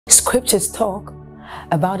Scriptures talk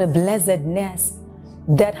about a blessedness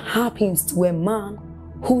that happens to a man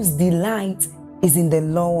whose delight is in the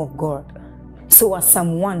law of God. So as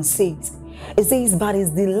Psalm 1 says, it says, but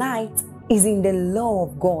his delight is in the law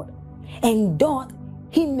of God, and doth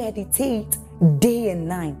he meditate day and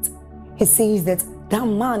night. He says that that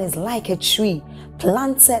man is like a tree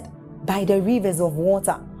planted by the rivers of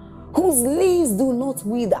water, whose leaves do not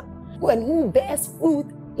wither, and who bears fruit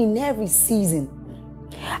in every season.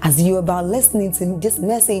 As you're about listening to this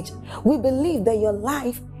message, we believe that your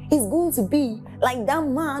life is going to be like that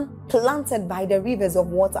man planted by the rivers of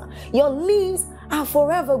water. Your leaves are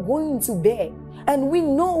forever going to bear. And we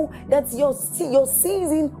know that your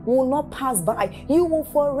season will not pass by. You will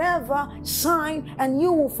forever shine and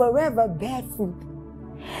you will forever bear fruit.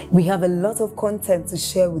 We have a lot of content to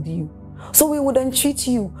share with you. So we would entreat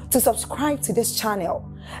you to subscribe to this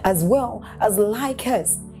channel, as well as like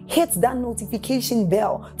us. Hit that notification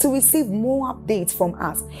bell to receive more updates from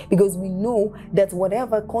us, because we know that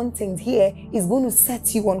whatever content here is going to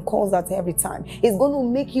set you on course at every time. It's going to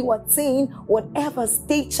make you attain whatever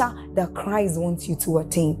stature that Christ wants you to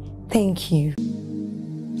attain. Thank you.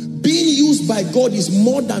 Being used by God is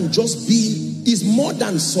more than just being, is more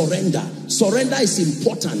than surrender. Surrender is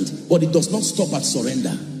important, but it does not stop at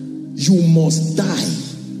surrender. You must die.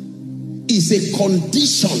 It's a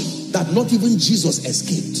condition that not even Jesus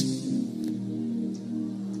escaped.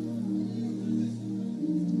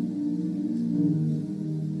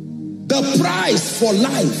 The price for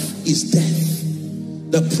life is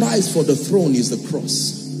death. The price for the throne is the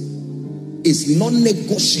cross. It's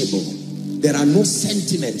non-negotiable. There are no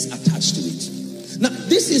sentiments attached to it. Now,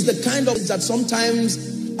 this is the kind of that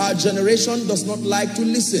sometimes our generation does not like to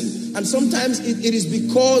listen. And sometimes it is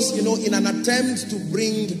because, you know, in an attempt to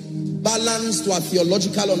bring balance to our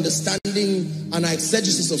theological understanding and our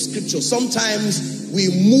exegesis of scripture, sometimes we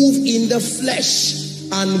move in the flesh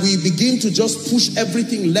and we begin to just push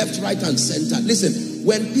everything left, right, and center. Listen,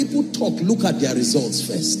 when people talk, look at their results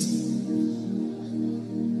first.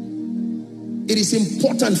 It is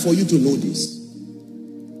important for you to know this.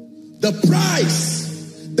 The price,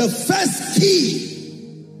 the first key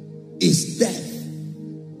is death.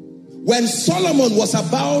 When Solomon was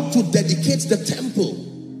about to dedicate the temple,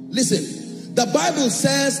 listen, the Bible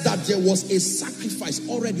says that there was a sacrifice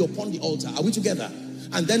already upon the altar. Are we together?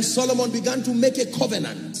 And then Solomon began to make a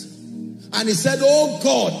covenant. And he said, oh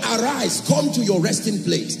God, arise, come to your resting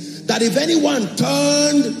place. That if anyone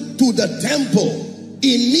turned to the temple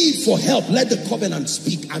in need for help, let the covenant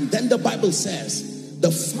speak. And then the Bible says,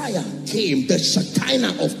 the fire came, the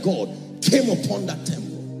Shekinah of God came upon that temple.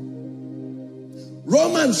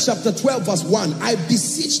 Romans chapter 12 verse 1, I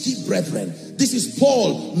beseech thee, brethren. This is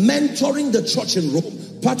Paul mentoring the church in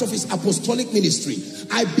Rome, part of his apostolic ministry.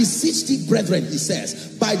 I beseech thee, brethren, he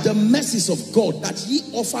says, by the mercies of God, that ye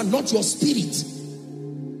offer not your spirit,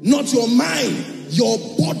 not your mind, your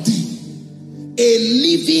body, a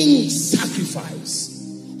living sacrifice,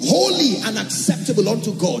 holy and acceptable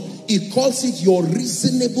unto God. It calls it your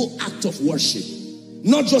reasonable act of worship.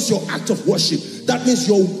 Not just your act of worship. That means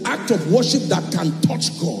your act of worship that can touch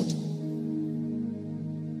God.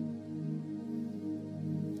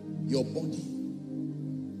 Your body.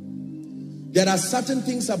 There are certain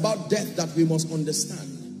things about death that we must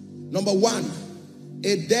understand. Number one,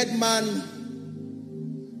 a dead man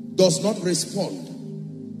does not respond.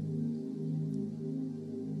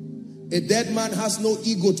 A dead man has no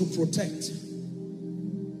ego to protect.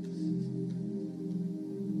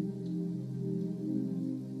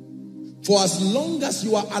 For as long as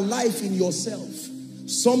you are alive in yourself,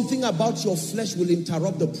 something about your flesh will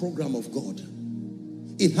interrupt the program of God.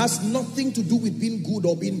 It has nothing to do with being good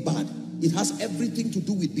or being bad. It has everything to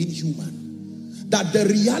do with being human. That the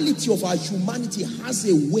reality of our humanity has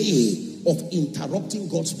a way of interrupting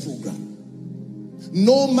God's program.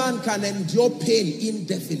 No man can endure pain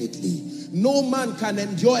indefinitely. No man can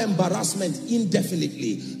endure embarrassment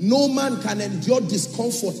indefinitely. No man can endure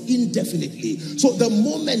discomfort indefinitely. So the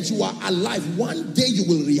moment you are alive, one day you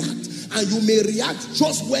will react. And you may react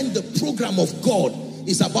just when the program of God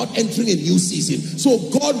is about entering a new season. So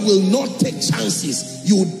God will not take chances.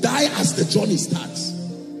 You die as the journey starts.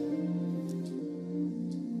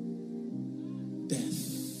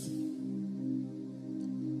 Death.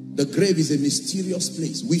 The grave is a mysterious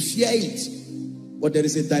place. We fear it. But there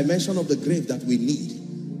is a dimension of the grave that we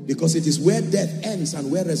need, because it is where death ends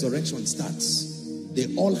and where resurrection starts.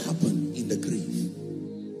 They all happen in the grave.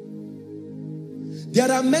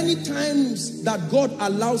 There are many times that God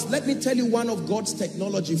allows. Let me tell you one of God's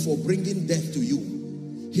technology for bringing death to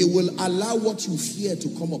you. He will allow what you fear to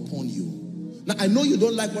come upon you. Now, I know you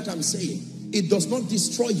don't like what I'm saying. It does not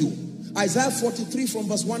destroy you. Isaiah 43 from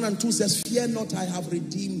verse 1 and 2 says, fear not, I have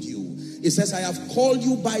redeemed you. It says, I have called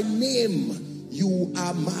you by name, you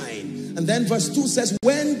are mine. And then verse 2 says,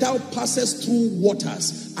 when thou passest through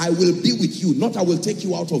waters, I will be with you. Not I will take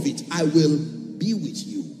you out of it. I will be with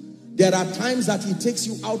you. There are times that he takes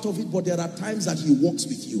you out of it, but there are times that he walks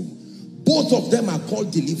with you. Both of them are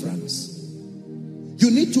called deliverance.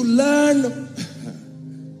 You need to learn.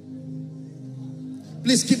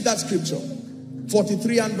 Please keep that scripture.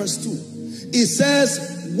 43 and verse 2. It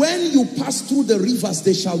says, when you pass through the rivers,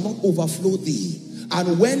 they shall not overflow thee.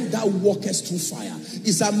 And when thou walkest through fire.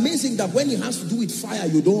 It's amazing that when it has to do with fire,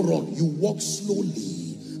 you don't run. You walk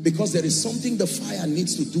slowly. Because there is something the fire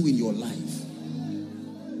needs to do in your life.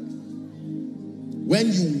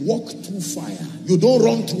 When you walk through fire, you don't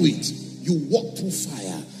run through it. You walk through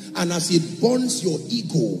fire. And as it burns your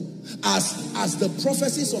ego, as the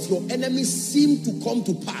prophecies of your enemies seem to come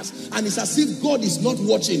to pass, and it's as if God is not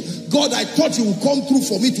watching. God, I thought you would come through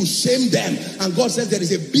for me to shame them. And God says there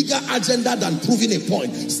is a bigger agenda than proving a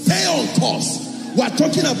point. Stay on course. We're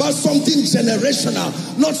talking about something generational,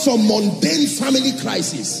 not some mundane family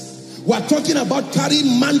crisis. We're talking about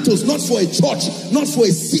carrying mantles, not for a church, not for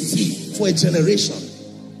a city, for a generation.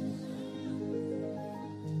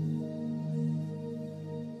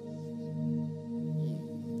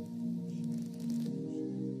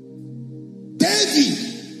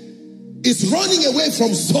 Is running away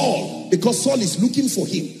from Saul because Saul is looking for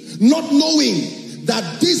him, not knowing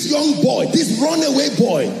that this young boy, this runaway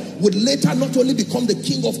boy, would later not only become the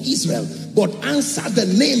king of Israel, but answer the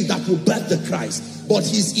name that will birth the Christ. But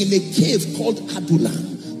he's in a cave called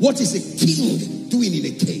Adullam. What is a king doing in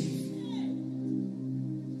a cave?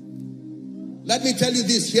 Let me tell you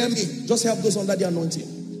this, hear me. Just help those under the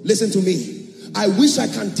anointing. Listen to me. I wish I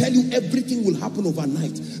can tell you everything will happen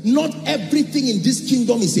overnight. Not everything in this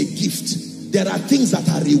kingdom is a gift. There are things that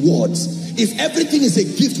are rewards. If everything is a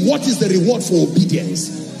gift, what is the reward for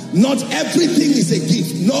obedience? Not everything is a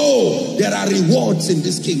gift. No, there are rewards in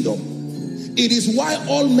this kingdom. It is why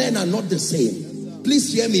all men are not the same.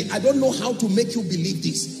 Please hear me. I don't know how to make you believe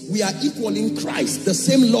this. We are equal in Christ. The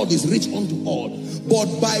same Lord is rich unto all.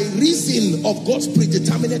 But by reason of God's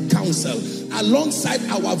predetermined counsel, alongside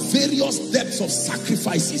our various depths of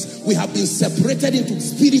sacrifices, we have been separated into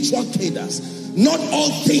spiritual cadres. Not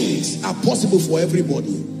all things are possible for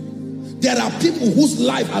everybody. There are people whose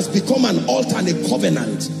life has become an altar and a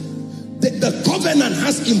covenant. The covenant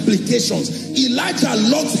has implications. Elijah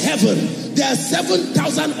loves heaven. There are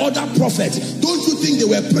 7,000 other prophets. Don't you think they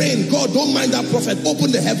were praying, God, don't mind that prophet,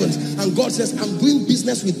 open the heavens? And God says, I'm doing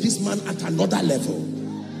business with this man at another level.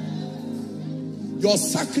 Your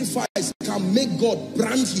sacrifice can make God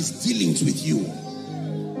brand his dealings with you.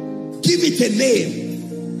 Give it a name.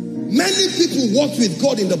 Many people walked with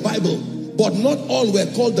God in the Bible, but not all were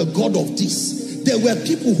called the God of this. There were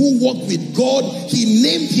people who walked with God. He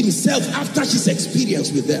named himself after his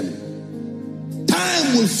experience with them.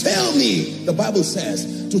 Time will fail me, the Bible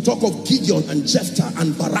says, to talk of Gideon and Jephthah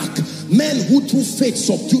and Barak, men who through faith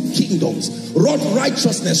subdued kingdoms, wrought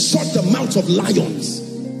righteousness, shut the mouths of lions.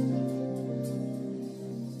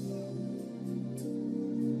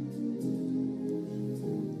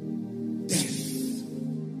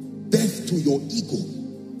 Death to your ego,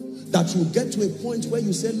 that you get to a point where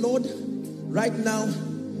you say, Lord, right now,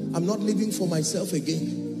 I'm not living for myself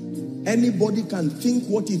again. Anybody can think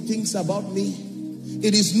what he thinks about me.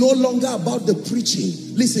 It is no longer about the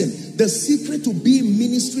preaching. Listen, the secret to being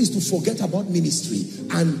ministry is to forget about ministry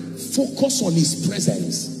and focus on his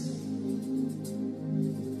presence.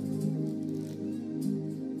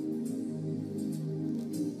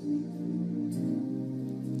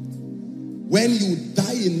 When you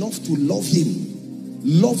die enough to love him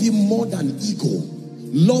more than ego,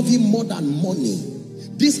 love him more than money.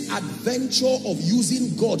 This adventure of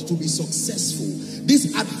using God to be successful,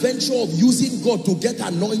 this adventure of using God to get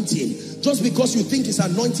anointing, just because you think it's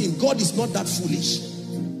anointing, God is not that foolish.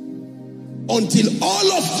 Until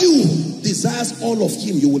all of you desires all of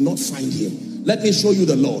him, you will not find him. Let me show you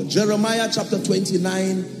the Lord. Jeremiah chapter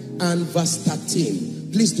 29 and verse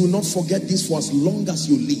 13. Please do not forget this for as long as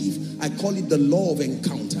you live. I call it the law of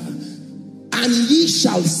encounter. And ye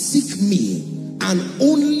shall seek me and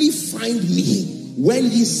only find me when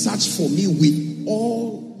ye search for me with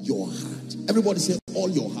all your heart. Everybody say all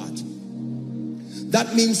your heart.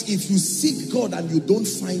 That means if you seek God and you don't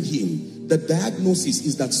find him, the diagnosis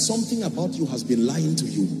is that something about you has been lying to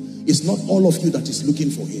you. It's not all of you that is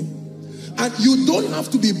looking for him. And you don't have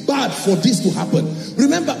to be bad for this to happen.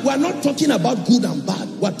 Remember, we're not talking about good and bad.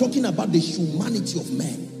 We're talking about the humanity of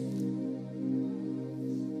man.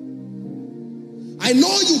 I I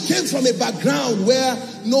know you came from a background where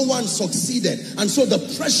no one succeeded, and so the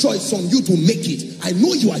pressure is on you to make it. I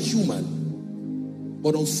know you are human.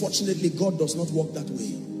 But unfortunately, God does not work that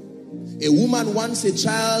way. A woman wants a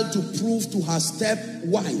child to prove to her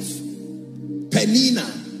step-wife,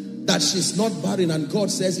 Penina, that she's not barren, and God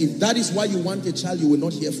says, if that is why you want a child, you will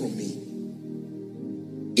not hear from me.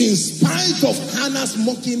 In spite of Hannah's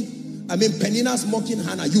mocking, Penina's mocking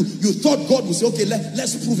Hannah, you thought God would say, okay,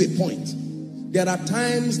 let's prove a point. There are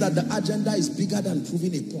times that the agenda is bigger than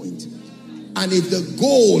proving a point. And if the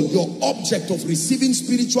goal, your object of receiving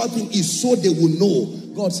spiritual thing is so they will know,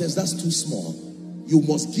 God says that's too small. You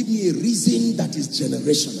must give me a reason that is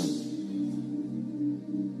generational.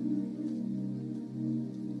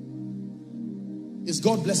 Is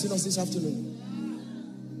God blessing us this afternoon?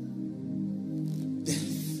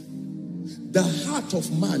 Death. The heart of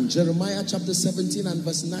man, Jeremiah chapter 17 and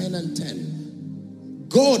verse 9 and 10.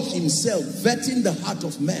 God himself, vetting the heart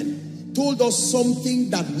of men, told us something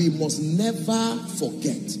that we must never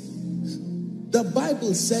forget. The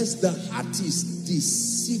Bible says the heart is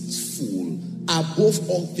deceitful above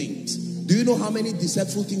all things. Do you know how many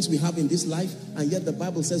deceitful things we have in this life? And yet the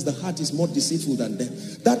Bible says the heart is more deceitful than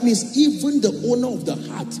death. That means even the owner of the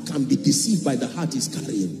heart can be deceived by the heart he's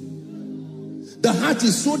carrying. The heart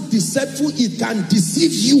is so deceitful, it can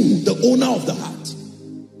deceive you, the owner of the heart.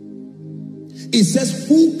 It says,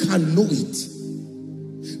 who can know it?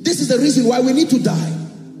 This is the reason why we need to die.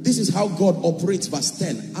 This is how God operates. Verse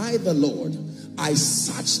 10. I, the Lord, I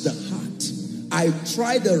search the heart. I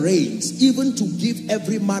try the reins, even to give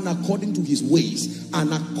every man according to his ways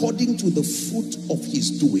and according to the fruit of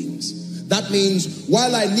his doings. That means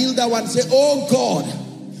while I kneel down and say, oh God,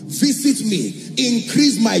 visit me,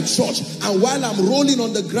 increase my church. And while I'm rolling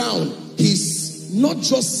on the ground, he's not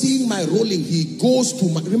just seeing my rolling, he goes to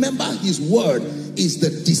my, remember his word is the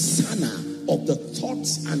discerner of the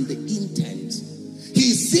thoughts and the intent.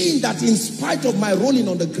 He's seeing that in spite of my rolling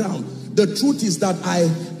on the ground, the truth is that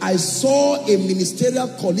I saw a ministerial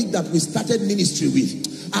colleague that we started ministry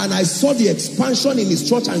with, and I saw the expansion in his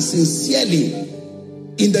church, and sincerely,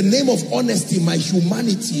 in the name of honesty, my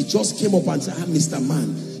humanity just came up and said, Mr.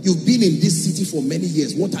 Man, you've been in this city for many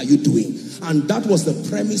years. What are you doing? And that was the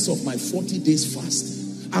premise of my 40 days fast.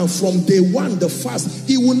 And from day one, the fast,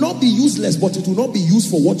 it will not be useless, but it will not be used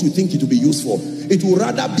for what you think it will be used for. It will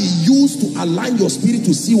rather be used to align your spirit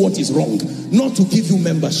to see what is wrong, not to give you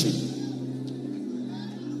membership.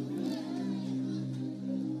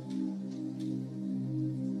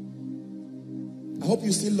 I hope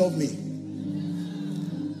you still love me.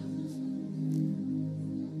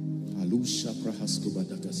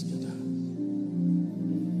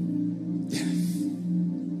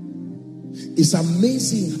 It's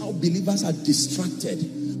amazing how believers are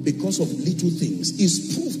distracted because of little things.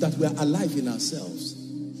 It's proof that we are alive in ourselves.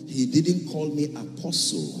 He didn't call me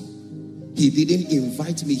apostle. He didn't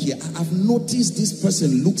invite me here. I've noticed this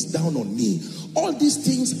person looks down on me. All these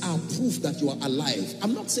things are proof that you are alive.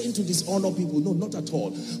 I'm not saying to dishonor people. No, not at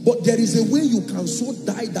all. But there is a way you can so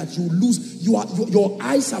die that you lose. Your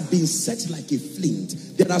eyes have been set like a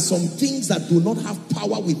flint. There are some things that do not have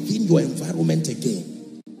power within your environment again.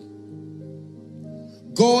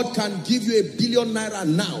 God can give you $1 billion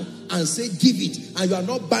now and say, give it. And you are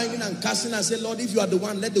not binding and casting and say, Lord, if you are the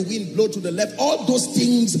one, let the wind blow to the left. All those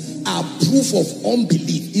things are proof of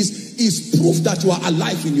unbelief. Is proof that you are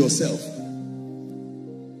alive in yourself.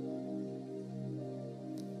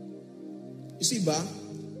 You see,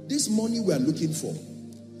 this money we are looking for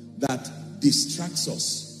that distracts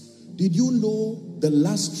us. Did you know the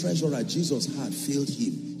last treasurer Jesus had failed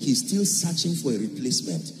him? He's still searching for a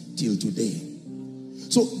replacement till today.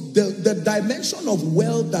 So the dimension of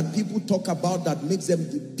wealth that people talk about that makes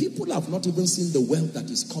them, people have not even seen the wealth that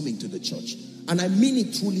is coming to the church. And I mean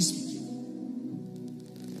it truly speaking.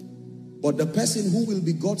 But the person who will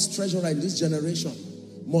be God's treasurer in this generation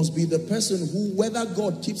must be the person who, whether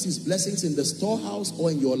God keeps his blessings in the storehouse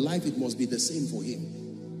or in your life, it must be the same for him.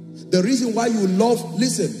 The reason why you love,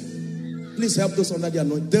 listen, please help those under the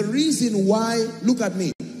anointing. The reason why, look at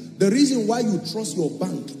me, the reason why you trust your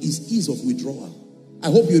bank is ease of withdrawal. I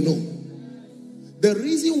hope you know. The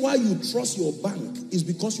reason why you trust your bank is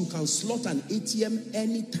because you can slot an ATM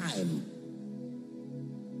anytime.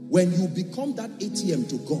 When you become that ATM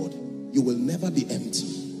to God, you will never be empty.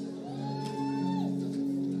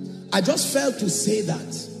 I just felt to say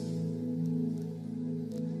that.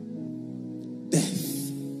 Death.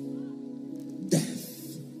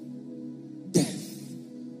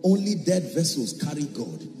 Only dead vessels carry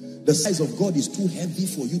God. The size of God is too heavy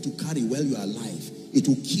for you to carry while you are alive. It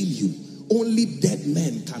will kill you. Only dead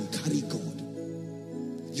men can carry God.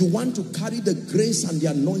 You want to carry the grace and the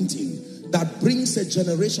anointing that brings a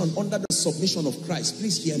generation under the submission of Christ.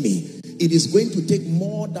 Please hear me. It is going to take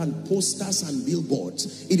more than posters and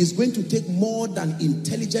billboards. It is going to take more than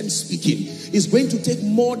intelligent speaking. It's going to take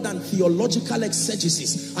more than theological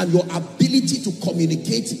exegesis and your ability to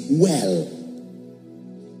communicate well.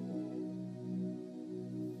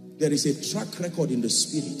 There is a track record in the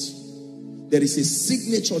spirit. There is a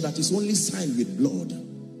signature that is only signed with blood.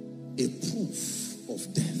 A proof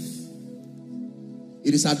of death.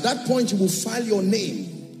 It is at that point you will file your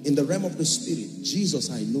name in the realm of the spirit. Jesus,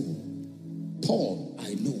 I know. Paul,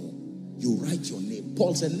 I know. You write your name.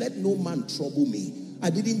 Paul said, let no man trouble me. I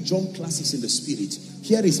didn't jump classes in the spirit.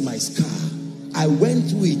 Here is my scar. I went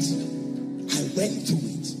through it. I went through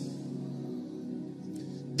it.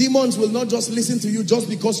 Demons will not just listen to you just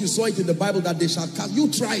because you saw it in the Bible that they shall cast.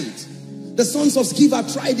 You try it. The sons of Sceva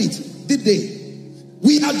tried it, did they?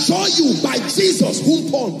 We adjure you by Jesus whom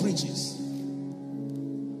Paul preaches.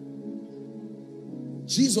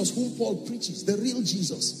 Jesus whom Paul preaches, the real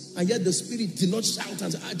Jesus. And yet the spirit did not shout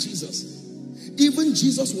and say, ah, Jesus. Even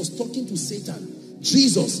Jesus was talking to Satan.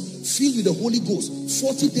 Jesus, filled with the Holy Ghost,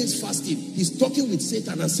 40 days fasting. He's talking with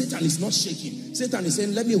Satan and Satan is not shaking. Satan is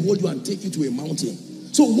saying, let me hold you and take you to a mountain.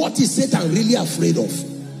 So what is Satan really afraid of?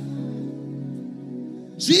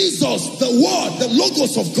 Jesus, the word, the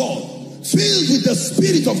logos of God, filled with the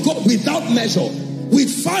Spirit of God without measure,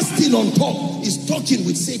 with fasting on top, is talking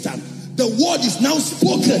with Satan. The word is now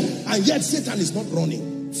spoken, and yet Satan is not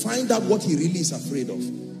running. Find out what he really is afraid of,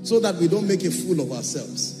 so that we don't make a fool of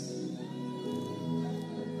ourselves.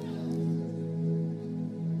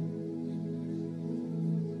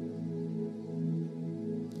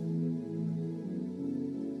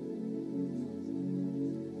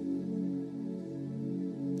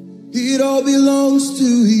 It all belongs to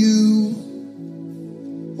you.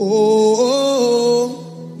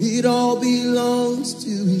 Oh, it all belongs to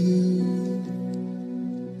you.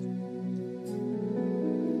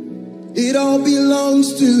 It all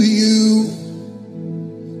belongs to you.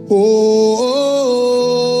 Oh,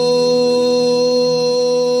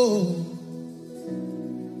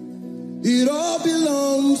 it all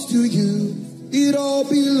belongs to you. It all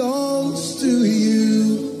belongs to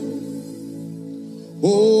you.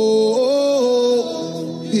 Oh,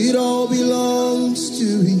 it all belongs to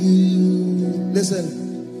you.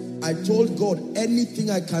 Listen, I told God, anything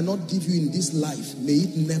I cannot give you in this life, may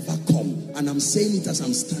it never come. And I'm saying it as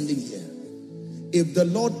I'm standing here. If the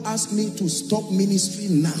Lord asked me to stop ministry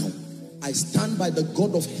now, I stand by the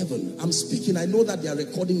God of heaven. I'm speaking. I know that they are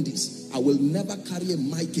recording this. I will never carry a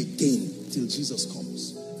mic again till Jesus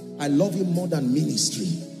comes. I love him more than ministry.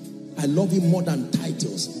 I love him more than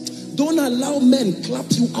titles. Don't allow men clap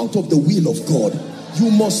you out of the will of God. You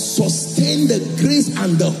must sustain the grace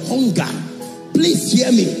and the hunger. Please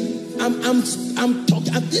hear me. I'm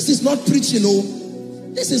talking. This is not preaching, oh.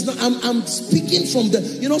 This is not. I'm speaking from the.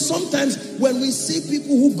 You know, sometimes when we see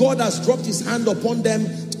people who God has dropped His hand upon them,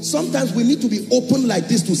 sometimes we need to be open like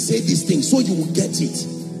this to say these things so you will get it.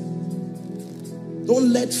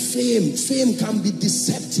 Don't let fame. Fame can be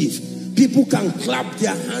deceptive. People can clap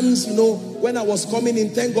their hands, you know. When I was coming in,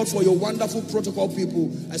 thank God for your wonderful protocol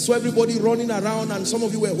people. I saw everybody running around and some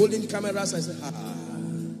of you were holding cameras. I said, ah.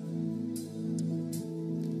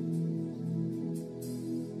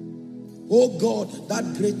 Oh God, that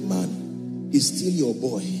great man is still your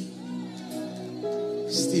boy.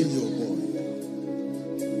 Still your boy.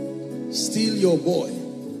 Still your boy.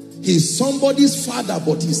 He's somebody's father,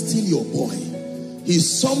 but he's still your boy. He's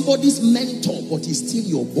somebody's mentor, but he's still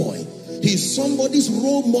your boy. He's somebody's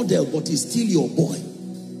role model, but he's still your boy.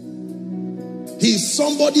 He's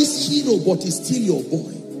somebody's hero, but he's still your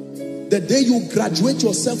boy. The day you graduate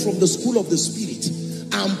yourself from the school of the Spirit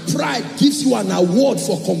and pride gives you an award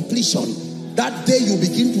for completion, that day you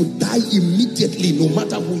begin to die immediately, no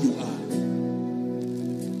matter who you are.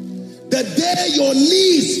 The day your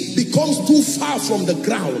knees becomes too far from the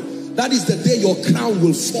ground, that is the day your crown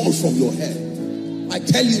will fall from your head. I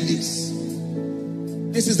tell you this.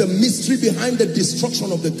 This is the mystery behind the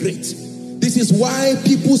destruction of the great. This is why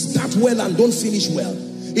people start well and don't finish well.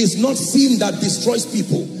 It's not sin that destroys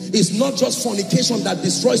people. It's not just fornication that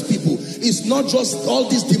destroys people. It's not just all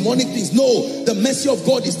these demonic things. No, the mercy of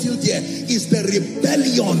God is still there. It's the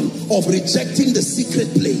rebellion of rejecting the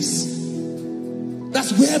secret place.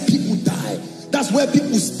 That's where people die. That's where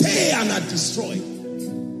people stay and are destroyed.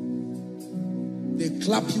 They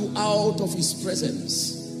clap you out of His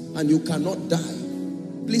presence and you cannot die.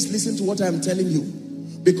 Please listen to what I am telling you.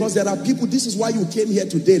 Because there are people, this is why you came here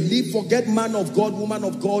today. Forget man of God, woman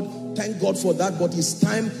of God. Thank God for that. But it's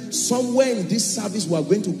time, somewhere in this service, we are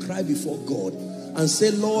going to cry before God. and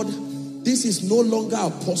say, Lord, this is no longer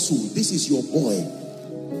apostle, this is your boy.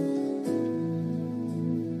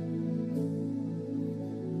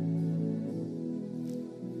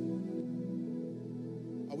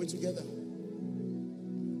 Are we together?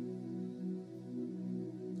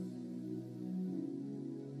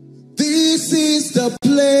 This is the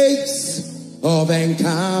place of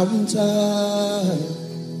encounter.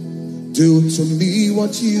 Do to me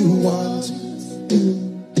what you want.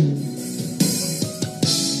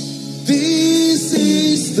 This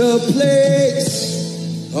is the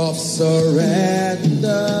place of surrender.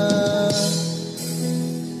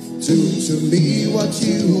 Do to me what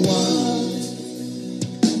you want.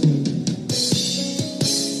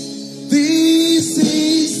 This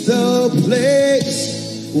is the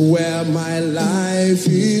place where my life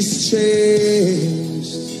is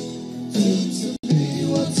changed.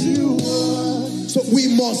 So we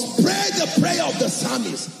must pray the prayer of the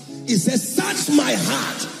psalmist. It says, search my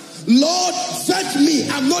heart. Lord, search me.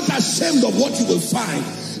 I'm not ashamed of what you will find.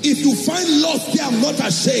 If you find loss there, I'm not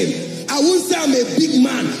ashamed. I won't say I'm a big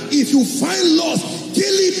man. If you find loss,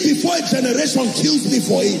 kill it before a generation kills me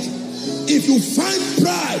for it. If you find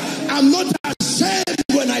pride, I'm not ashamed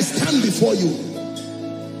when I stand before you.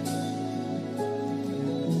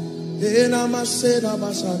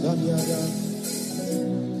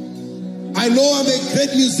 I know I'm a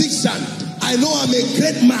great musician. I know I'm a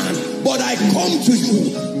great man. But I come to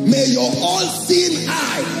you. May your all-seeing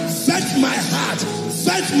eye search my heart,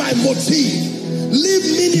 search my motive.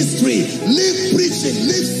 Leave ministry, leave preaching,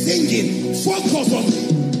 leave singing. Focus on me.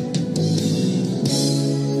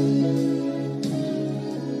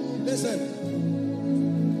 Listen.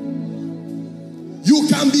 You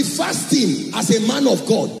can be fasting as a man of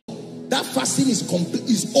God. That fasting is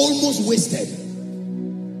almost wasted.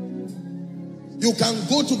 You can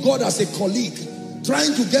go to God as a colleague,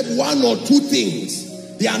 trying to get one or two things.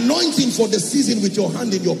 The anointing for the season with your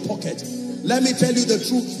hand in your pocket. Let me tell you the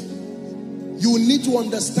truth. You need to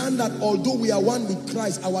understand that although we are one with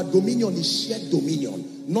Christ, our dominion is shared dominion,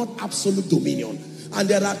 not absolute dominion. And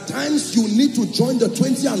there are times you need to join the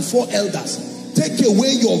 24 elders. Take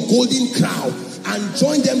away your golden crown and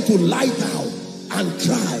join them to lie down and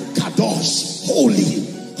cry, Kadosh, holy,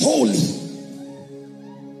 holy.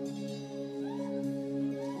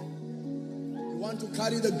 To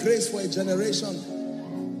carry the grace for a generation,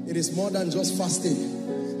 it is more than just fasting.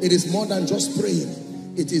 It is more than just praying.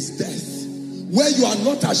 It is death. Where you are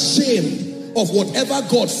not ashamed of whatever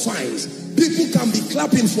God finds. People can be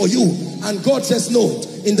clapping for you and God says, no,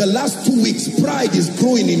 in the last 2 weeks, pride is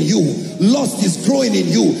growing in you. Lust is growing in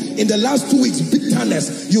you. In the last 2 weeks,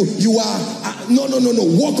 bitterness, you are, no,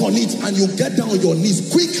 work on it, and you get down on your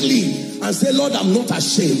knees quickly and say, Lord, I'm not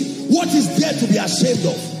ashamed. What is there to be ashamed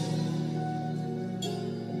of?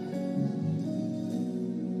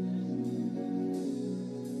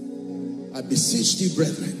 I beseech thee,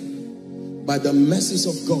 brethren, by the mercies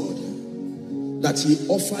of God, that ye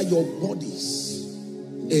offer your bodies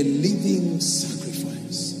a living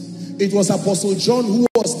sacrifice. It was Apostle John who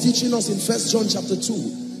was teaching us in 1 John chapter 2.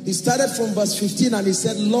 He started from verse 15 and he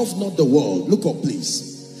said, love not the world. Look up,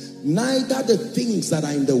 please. Neither the things that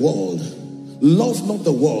are in the world. Love not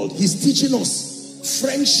the world. He's teaching us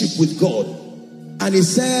friendship with God. And he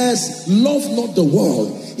says, love not the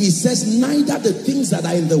world. He says, neither the things that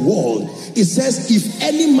are in the world. He says, if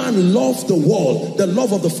any man love the world, the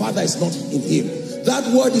love of the Father is not in him.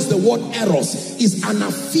 That word is the word eros. Is an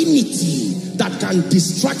affinity that can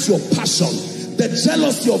distract your passion. The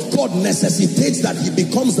jealousy of God necessitates that he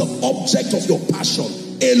becomes the object of your passion,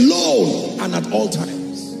 alone and at all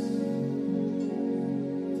times.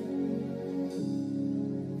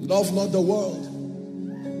 Love not the world.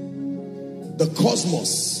 The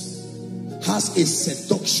cosmos has a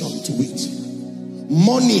seduction to it.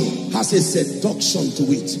 Money has a seduction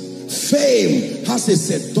to it. Fame has a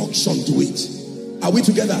seduction to it. Are we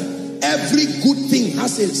together? Every good thing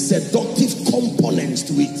has a seductive component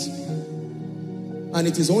to it. And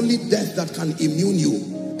it is only death that can immune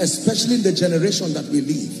you, especially in the generation that we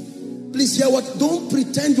live. Please hear what? Don't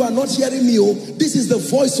pretend you are not hearing me. Oh, this is the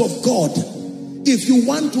voice of God. If you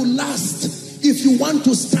want to last, if you want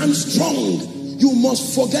to stand strong, you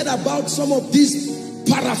must forget about some of this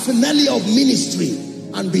paraphernalia of ministry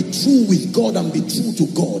and be true with God and be true to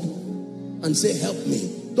God and say, help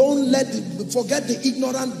me. Don't forget the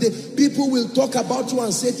ignorant. The people will talk about you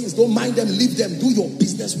and say things. Don't mind them, leave them. Do your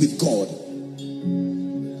business with God.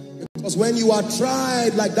 Because when you are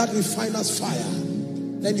tried like that refiner's fire,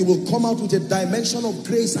 then you will come out with a dimension of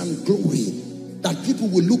grace and glory that people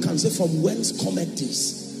will look and say, from whence cometh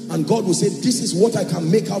this? And God will say, this is what I can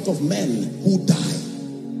make out of men who die.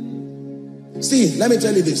 See, let me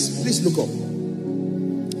tell you this. Please look up.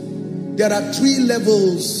 There are 3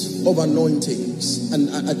 levels of anointings. And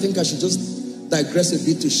I think I should just digress a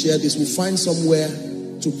bit to share this. We'll find somewhere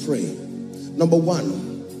to pray. Number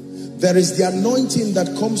 1, there is the anointing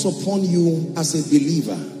that comes upon you as a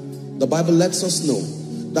believer. The Bible lets us know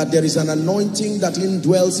that there is an anointing that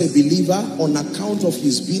indwells a believer on account of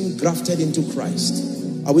his being grafted into Christ.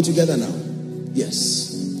 Are we together now?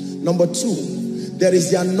 Yes. Number 2, there is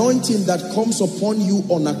the anointing that comes upon you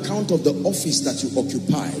on account of the office that you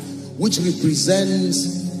occupy, which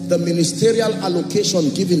represents the ministerial allocation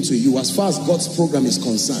given to you. As far as God's program is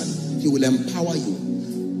concerned, he will empower you.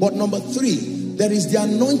 But number 3, there is the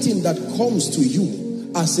anointing that comes to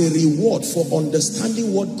you as a reward for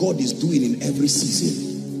understanding what God is doing in every season.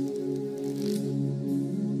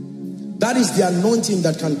 That is the anointing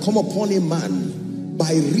that can come upon a man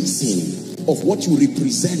by reason of what you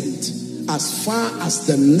represent as far as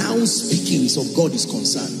the now speakings of God is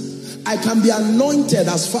concerned. I can be anointed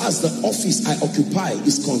as far as the office I occupy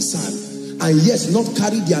is concerned, and yes, not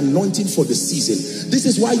carry the anointing for the season. This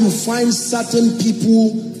is why you find certain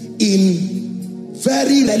people in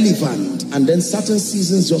very relevant, and then certain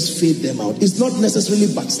seasons just fade them out. It's not necessarily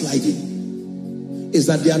backsliding. It's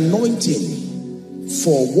that the anointing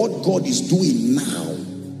for what God is doing now,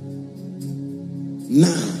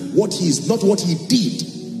 what he is, not what he did,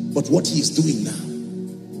 but what he is doing now,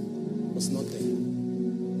 was not there.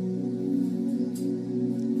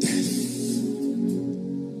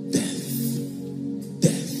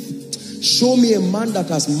 Death. Show me a man that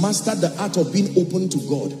has mastered the art of being open to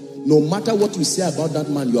God. No matter what you say about that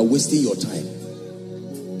man, you are wasting your time.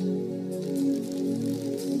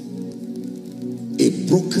 A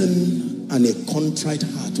broken and a contrite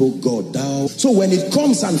heart, oh God, thou. So when it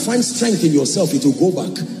comes and finds strength in yourself, it will go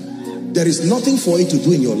back. There is nothing for it to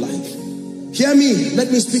do in your life. Hear me,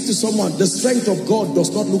 let me speak to someone. The strength of God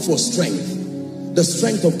does not look for strength. The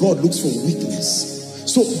strength of God looks for weakness.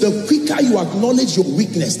 So the quicker you acknowledge your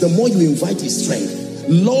weakness, the more you invite his strength.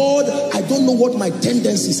 Lord, I don't know what my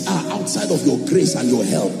tendencies are outside of your grace and your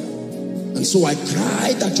help. And so I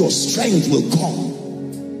cry that your strength will come.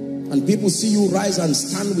 And people see you rise and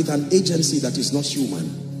stand with an agency that is not human.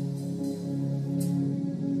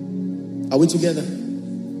 Are we together?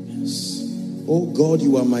 Yes. Oh God,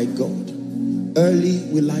 you are my God. Early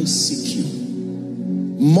will I seek you.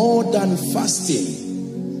 More than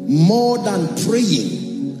fasting, more than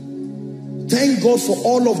praying. Thank God for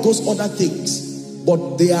all of those other things.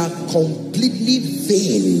 But they are completely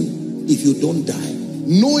vain if you don't die.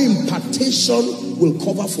 No impartation will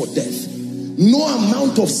cover for death. No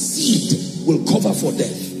amount of seed will cover for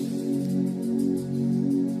death.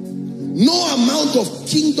 No amount of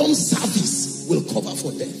kingdom service will cover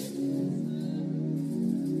for death.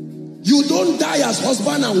 You don't die as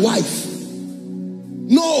husband and wife.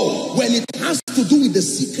 No, when it has to do with the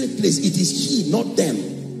secret place, it is he, not them.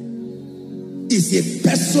 It's a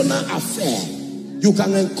personal affair. You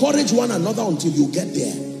can encourage one another until you get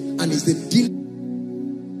there. And it's the deal.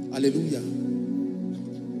 Hallelujah.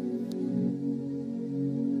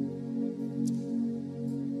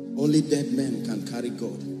 Only dead men can carry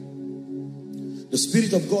God. The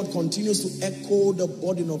Spirit of God continues to echo the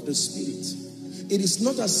burden of the Spirit. It is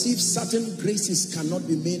not as if certain graces cannot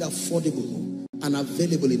be made affordable and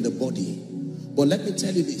available in the body. But let me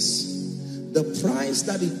tell you this. The price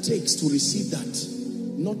that it takes to receive that,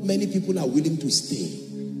 not many people are willing to stay.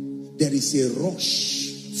 There is a rush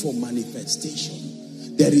for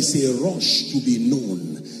manifestation. There is a rush to be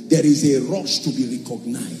known. There is a rush to be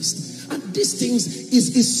recognized. And these things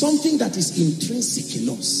is something that is intrinsic in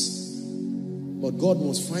us. But God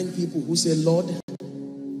must find people who say, Lord,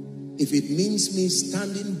 if it means me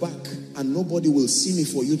standing back and nobody will see me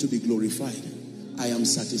for you to be glorified, I am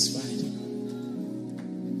satisfied.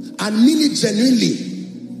 And mean it genuinely.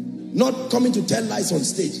 Not coming to tell lies on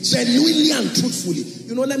stage. Genuinely and truthfully.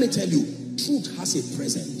 You know, let me tell you, truth has a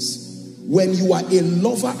presence. When you are a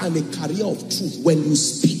lover and a carrier of truth, when you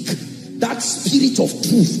speak, that spirit of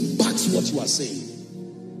truth backs what you are saying.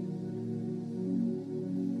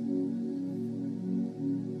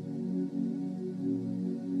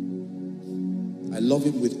 I love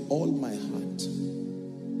him with all my heart.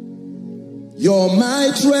 You're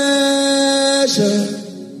my treasure,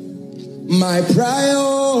 my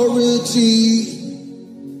priority.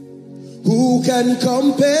 Who can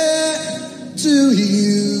compare to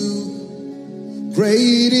you?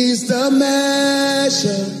 Great is the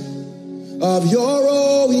measure of your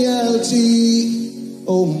royalty.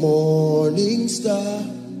 Oh, morning star,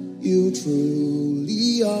 you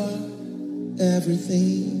truly are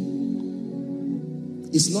everything.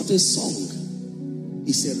 It's not a song,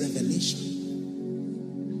 it's a revelation.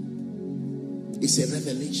 It's a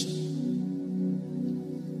revelation.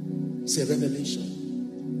 It's a revelation.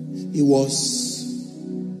 It was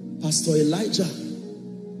Pastor Elijah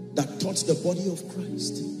that taught the body of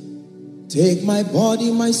Christ. Take my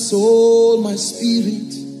body, my soul, my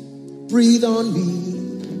spirit, breathe on me.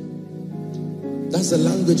 That's the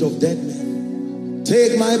language of dead men.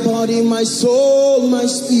 Take my body, my soul, my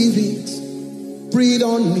spirit, breathe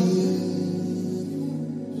on me.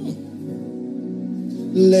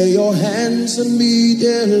 Lay your hands on me,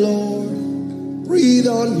 dear Lord, breathe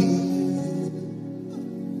on me.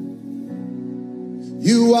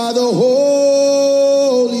 You are the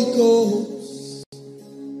Holy Ghost,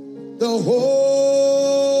 the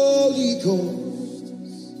Holy Ghost,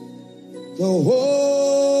 the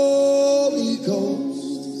Holy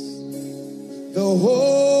Ghost, the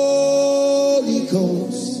Holy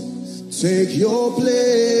Ghost. Take your place,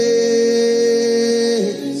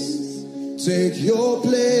 take your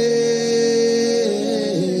place,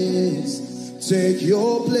 take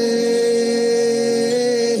your place.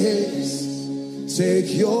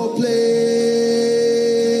 Take your place.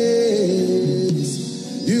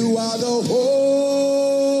 You are the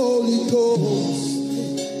Holy Ghost,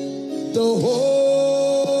 the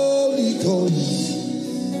Holy Ghost,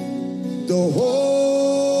 the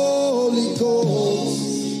Holy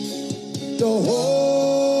Ghost, the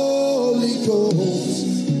Holy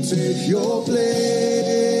Ghost. Take your place,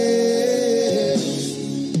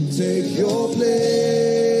 take your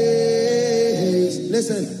place.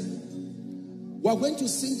 Listen. We're going to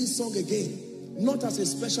sing this song again, not as a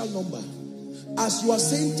special number. As you are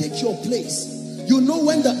saying, take your place. You know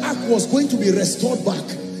when the ark was going to be restored back,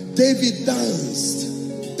 David danced.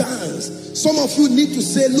 Some of you need to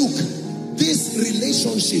say, look, this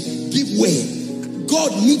relationship, give way.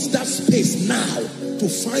 God needs that space now to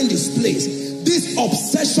find his place. This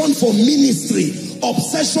obsession for ministry,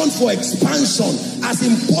 obsession for expansion, as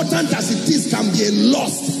important as it is, can be a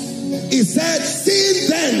loss. He said, seeing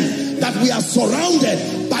then that we are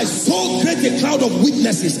surrounded by so great a cloud of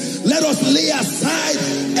witnesses, let us lay aside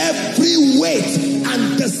every weight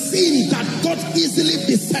and the sin that doth easily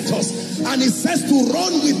beset us. And he says to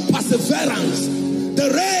run with perseverance the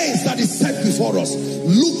race that is set before us,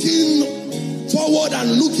 looking forward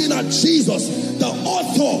and looking at Jesus, the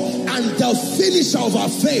author and the finisher of our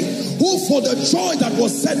faith, who for the joy that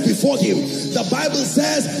was set before him, the Bible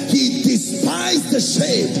says he despised the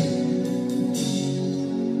shame.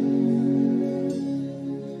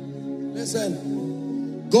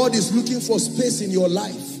 Listen, God is looking for space in your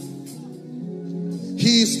life.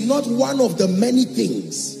 He is not one of the many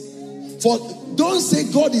things. For don't say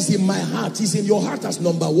God is in my heart. He's in your heart as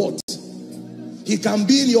number what? He can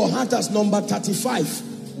be in your heart as number 35.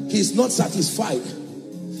 He's not satisfied.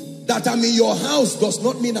 That I'm in your house does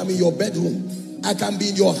not mean I'm in your bedroom. I can be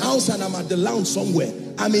in your house and I'm at the lounge somewhere.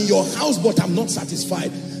 I'm in your house but I'm not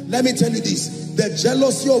satisfied. Let me tell you this. The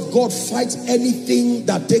jealousy of God fights anything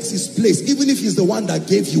that takes his place. Even if he's the one that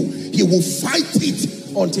gave you, he will fight it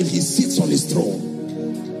until he sits on his throne.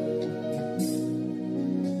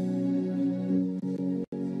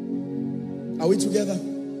 Are we together?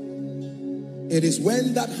 It is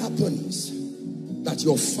when that happens that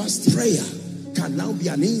your fast prayer can now be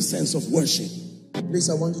an incense of worship. Please,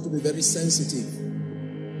 I want you to be very sensitive.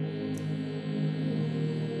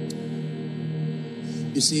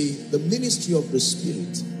 You see, the ministry of the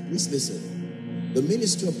Spirit, please listen. The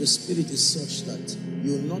ministry of the Spirit is such that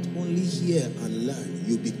you not only hear and learn,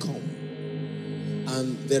 you become.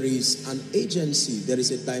 And there is an agency, there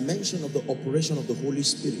is a dimension of the operation of the Holy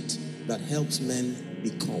Spirit that helps men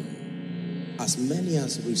become. As many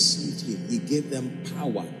as received him, he gave them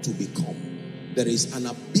power to become. There is an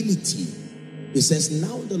ability. He says,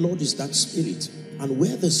 now the Lord is that Spirit. And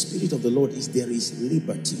where the Spirit of the Lord is, there is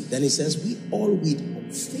liberty. Then he says, we all with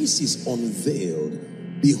faces unveiled,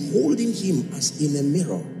 beholding him as in a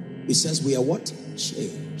mirror. He says, we are what?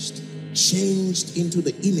 Changed. Changed into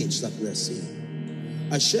the image that we are seeing.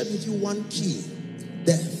 I shared with you one key,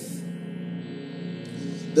 death.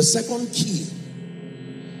 The second key,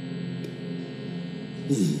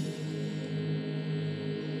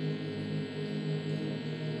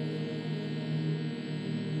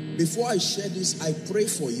 before I share this, I pray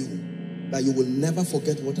for you that you will never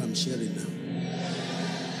forget what I'm sharing now.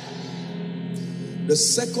 The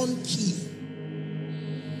second key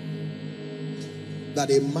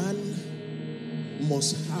that a man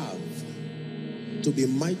must have to be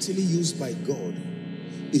mightily used by God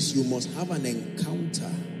is you must have an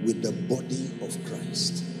encounter with the body of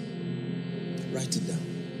Christ. Write it down.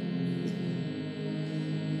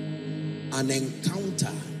 An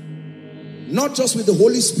encounter. Not just with the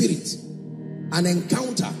Holy Spirit. An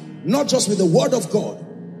encounter. Not just with the word of God,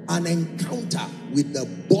 an encounter with the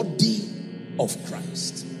body of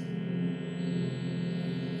Christ.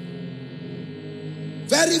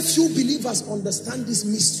 Very few believers understand this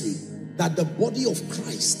mystery, that the body of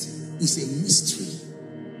Christ is a mystery.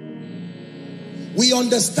 We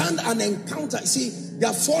understand an encounter. See, there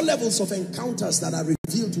are 4 levels of encounters that are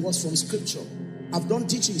revealed to us from scripture. I've done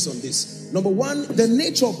teachings on this. Number 1, the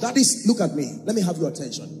nature of that is, look at me, let me have your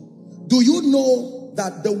attention. Do you know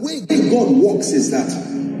that the way God works is that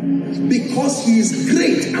because he is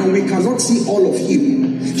great and we cannot see all of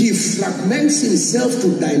him, he fragments himself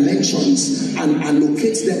to dimensions and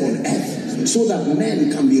allocates them on earth so that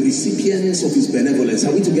men can be recipients of his benevolence.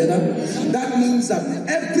 Are we together? That means that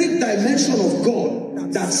every dimension of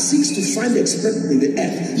God that seeks to find expression in the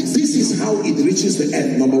earth, this is how it reaches the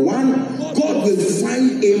earth. Number 1, God will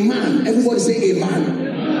find a man. Everybody say a man.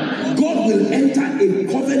 God will enter a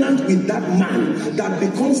covenant with that man that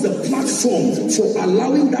becomes the platform for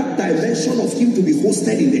allowing that dimension of him to be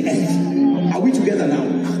hosted in the earth. Are we together now?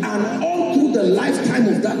 And all through the lifetime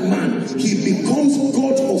of that man, he becomes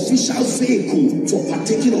God's official vehicle for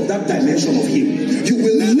partaking of that dimension of him. You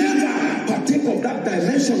will never partake of that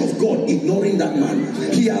dimension of God ignoring that man.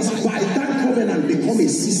 He has by that covenant become a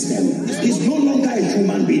system. He's no longer a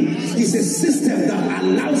human being. He's a system that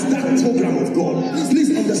allows that program of God. Please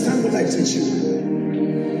understand what I teach you.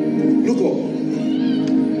 Look up.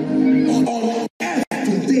 On earth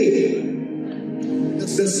today,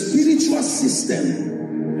 the spiritual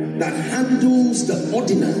system that handles the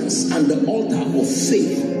ordinance and the altar of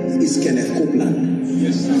faith is Kenneth Copeland.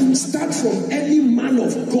 Start from any man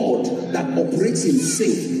of God that operates in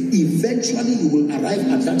faith. Eventually you will arrive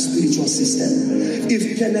at that spiritual system.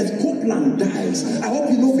 If Kenneth Copeland dies, I hope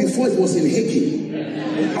you know before it was in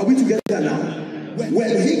Hagin. Are we together now? When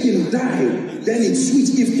Hagin died, then it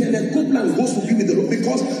switched. If Kenneth Copeland goes to be with the Lord,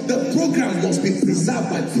 because the program must be preserved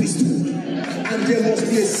by priesthood, and there must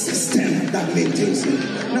be a system that maintains it.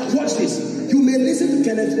 Now watch this. You may listen to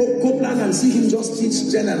Kenneth Copeland and see him just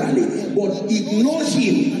teach generally, but ignore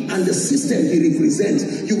him and the system he represents.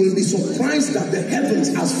 You will be surprised that the heavens,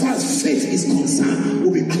 as far as faith is concerned,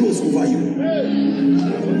 will be closed over you.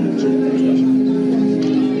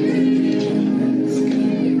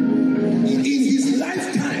 In his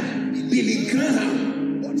lifetime, Billy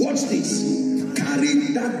Graham, watch this,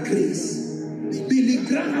 carried that grace. Billy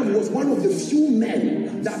Graham was one of the few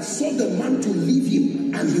men that saw the mantle leave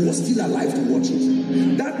him and he was still alive to watch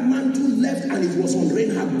it. That mantle left and it was on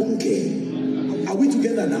Reinhard Bonnke. Are we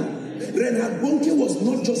together now? Reinhard Bonnke was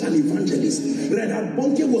not just an evangelist. Reinhard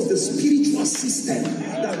Bonnke was the spiritual system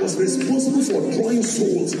that was responsible for drawing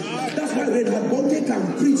souls. That's why Reinhard Bonnke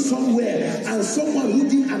can preach somewhere and someone who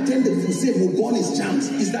didn't attend the crusade will burn his chance.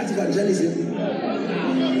 Is that evangelism?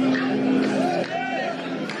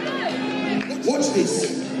 Watch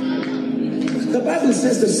this. The Bible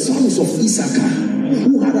says the sons of Issachar,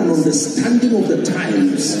 who had an understanding of the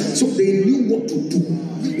times, so they knew what to do.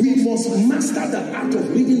 We must master the art of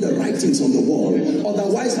reading the writings on the wall.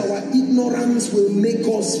 Otherwise, our ignorance will make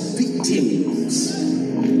us victims.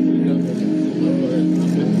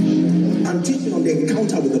 I'm teaching on the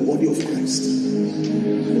encounter with the body of Christ.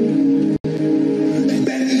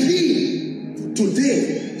 Benihim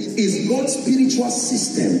today is God's spiritual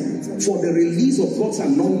system for the release of God's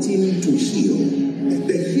anointing to heal.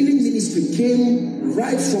 The healing ministry came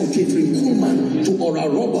right from Catherine Kuhlman to Oral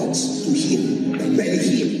Roberts to heal.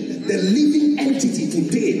 Benihim, the living entity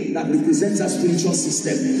today that represents our spiritual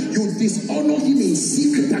system. You dishonor him in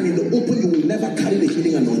secret and in the open, you will never carry the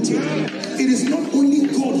healing anointing. It is not only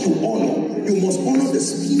God you honor, you must honor the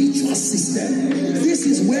spiritual system. This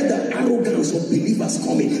is where the arrogance of believers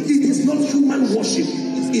come in. It is not human worship.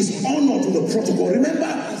 Is honor to the protocol. Remember,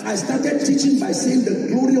 I started teaching by saying the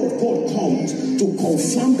glory of God comes to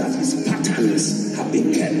confirm that his patterns have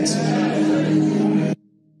been kept.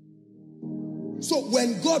 So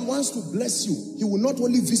when God wants to bless you, he will not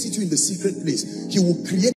only visit you in the secret place, he will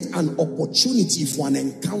create an opportunity for an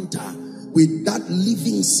encounter with that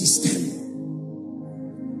living system.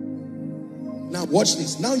 Now watch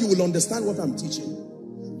this. Now you will understand what I'm teaching.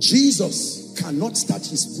 Jesus cannot start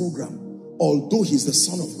his program although he's the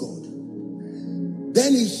Son of God.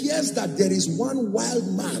 Then he hears that there is one wild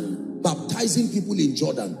man baptizing people in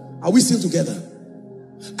Jordan. Are we still together?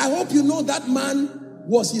 I hope you know that man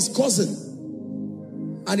was his cousin.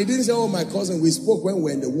 And he didn't say, oh, my cousin, we spoke when we were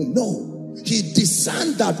in the womb. No. He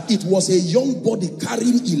discerned that it was a young body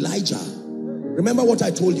carrying Elijah. Remember what I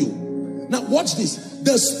told you? Now watch this.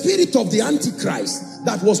 The spirit of the Antichrist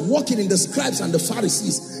that was walking in the scribes and the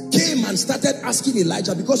Pharisees came and started asking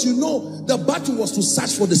Elijah, because you know the battle was to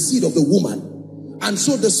search for the seed of the woman. And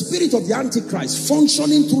so the spirit of the Antichrist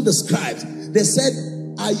functioning through the scribes, they said,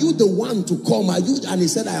 are you the one to come? Are you? And he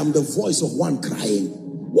said, I am the voice of one crying.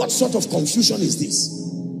 What sort of confusion is this?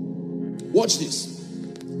 Watch this.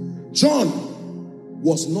 John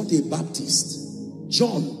was not a Baptist.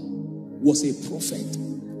 John was a prophet.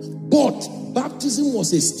 But baptism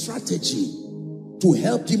was a strategy to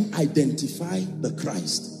help him identify the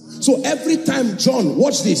Christ. So every time John,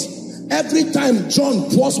 watch this, every time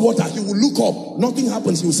John pours water, he will look up. Nothing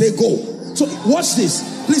happens. He will say, go. So watch this.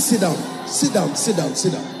 Please sit down. Sit down, sit down,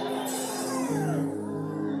 sit down.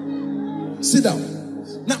 Sit down.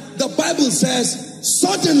 Now, the Bible says,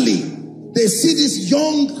 suddenly, they see this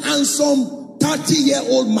young, handsome,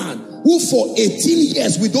 30-year-old man who for 18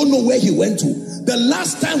 years, we don't know where he went to. The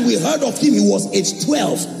last time we heard of him, he was age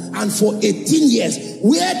 12. And for 18 years,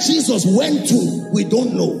 where Jesus went to, we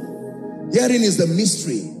don't know. Herein is the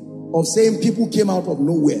mystery of saying people came out of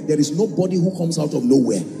nowhere. There is nobody who comes out of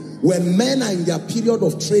nowhere. When men are in their period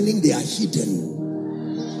of training, they are hidden.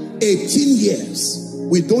 18 years,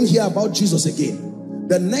 we don't hear about Jesus again.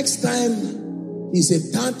 The next time, he's a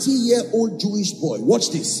 30-year-old Jewish boy.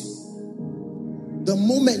 Watch this. The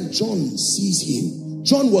moment John sees him,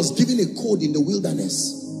 John was given a code in the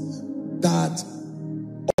wilderness that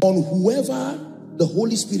on whoever the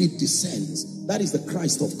Holy Spirit descends, that is the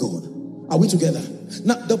Christ of God. Are we together?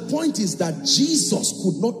 Now, the point is that Jesus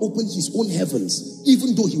could not open his own heavens,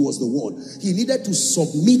 even though he was the Word. He needed to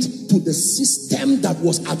submit to the system that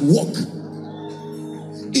was at work.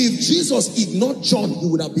 If Jesus ignored John, he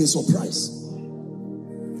would have been surprised.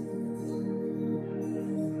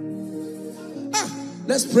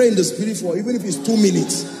 Let's pray in the spirit for even if it's 2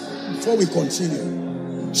 minutes before we continue.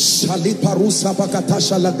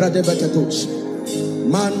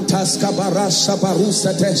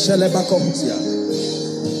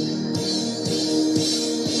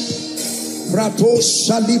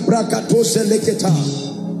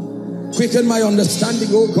 Quicken my understanding,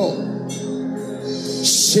 oh God.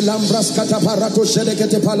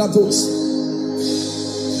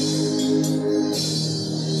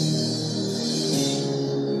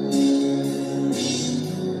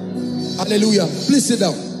 Hallelujah. Please sit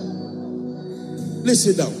down. Please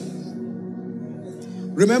sit down.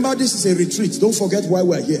 Remember, this is a retreat. Don't forget why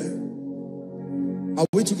we're here. Are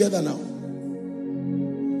we together now?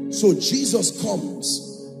 So Jesus comes,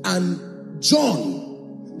 and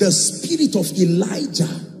John, the spirit of Elijah,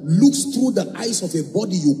 looks through the eyes of a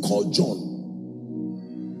body you call John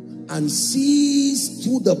and sees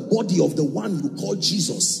through the body of the one you call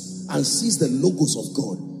Jesus and sees the logos of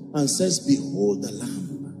God and says, behold the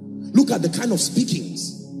Lamb. Look at the kind of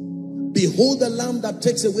speakings. Behold the Lamb that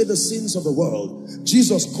takes away the sins of the world.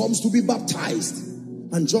 Jesus comes to be baptized.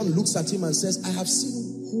 And John looks at him and says, I have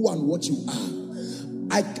seen who and what you are.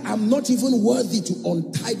 I am not even worthy to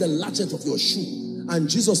untie the latchet of your shoe. And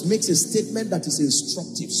Jesus makes a statement that is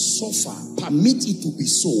instructive. Suffer, permit it to be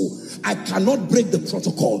so. I cannot break the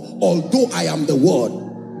protocol, although I am the Word.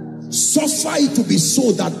 Suffer it to be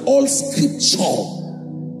so that all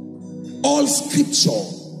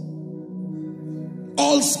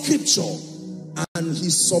scripture, and he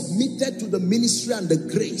submitted to the ministry and the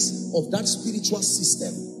grace of that spiritual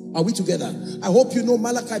system. Are we together? I hope you know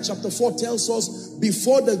Malachi chapter 4 tells us,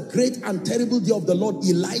 before the great and terrible day of the Lord,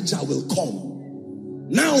 Elijah will come.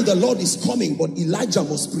 Now the Lord is coming, but Elijah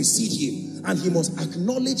must precede him, and he must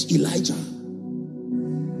acknowledge Elijah.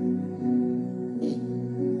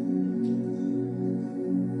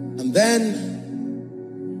 And then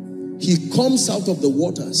he comes out of the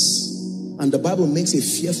waters. And the Bible makes a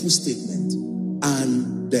fearful statement.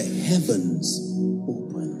 And the heavens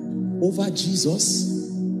open. Over Jesus.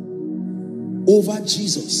 Over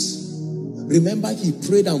Jesus. Remember, he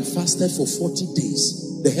prayed and fasted for 40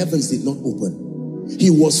 days. The heavens did not open. He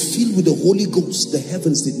was filled with the Holy Ghost. The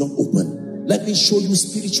heavens did not open. Let me show you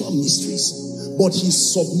spiritual mysteries. But he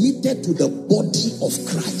submitted to the body of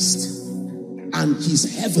Christ. And his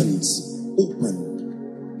heavens opened.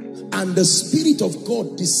 And the Spirit of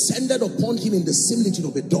God descended upon him in the similitude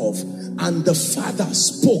of a dove. And the Father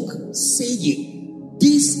spoke, saying,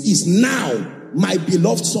 this is now my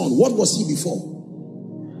beloved Son. What was he before?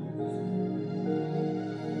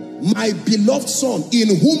 My beloved Son,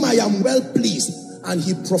 in whom I am well pleased. And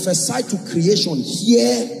he prophesied to creation,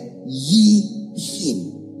 hear ye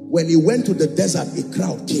him. When he went to the desert, a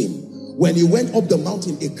crowd came. When he went up the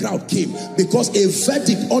mountain, a crowd came. Because a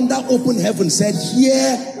verdict under open heaven said,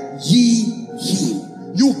 hear ye him.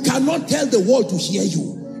 You cannot tell the world to hear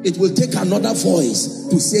you. It will take another voice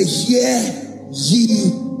to say, hear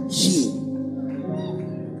ye him.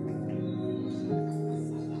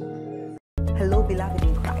 Hello, beloved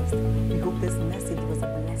in Christ. We hope this message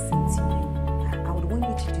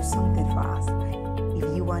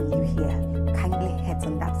everyone you hear, kindly hit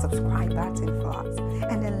on that subscribe button for us,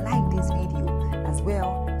 and then like this video as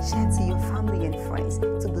well. Share to your family and friends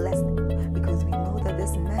to bless them, because we know that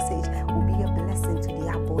this message will be a blessing to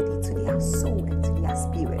their body, to their soul, and to their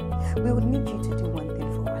spirit. We would need you to do one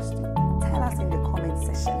thing for us too. Tell us in the comment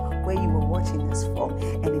section where you were watching us from,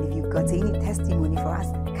 and then if you've got any testimony for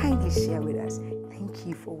us, kindly share with us. Thank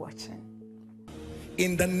you for watching.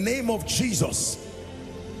 In the name of Jesus,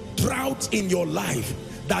 drought in your life,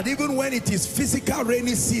 that even when it is physical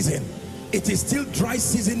rainy season, it is still dry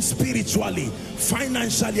season spiritually,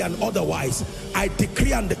 financially, and otherwise, I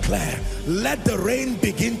decree and declare, let the rain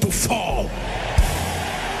begin to fall.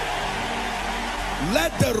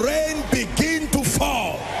 Let the rain begin to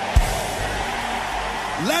fall.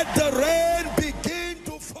 Let the rain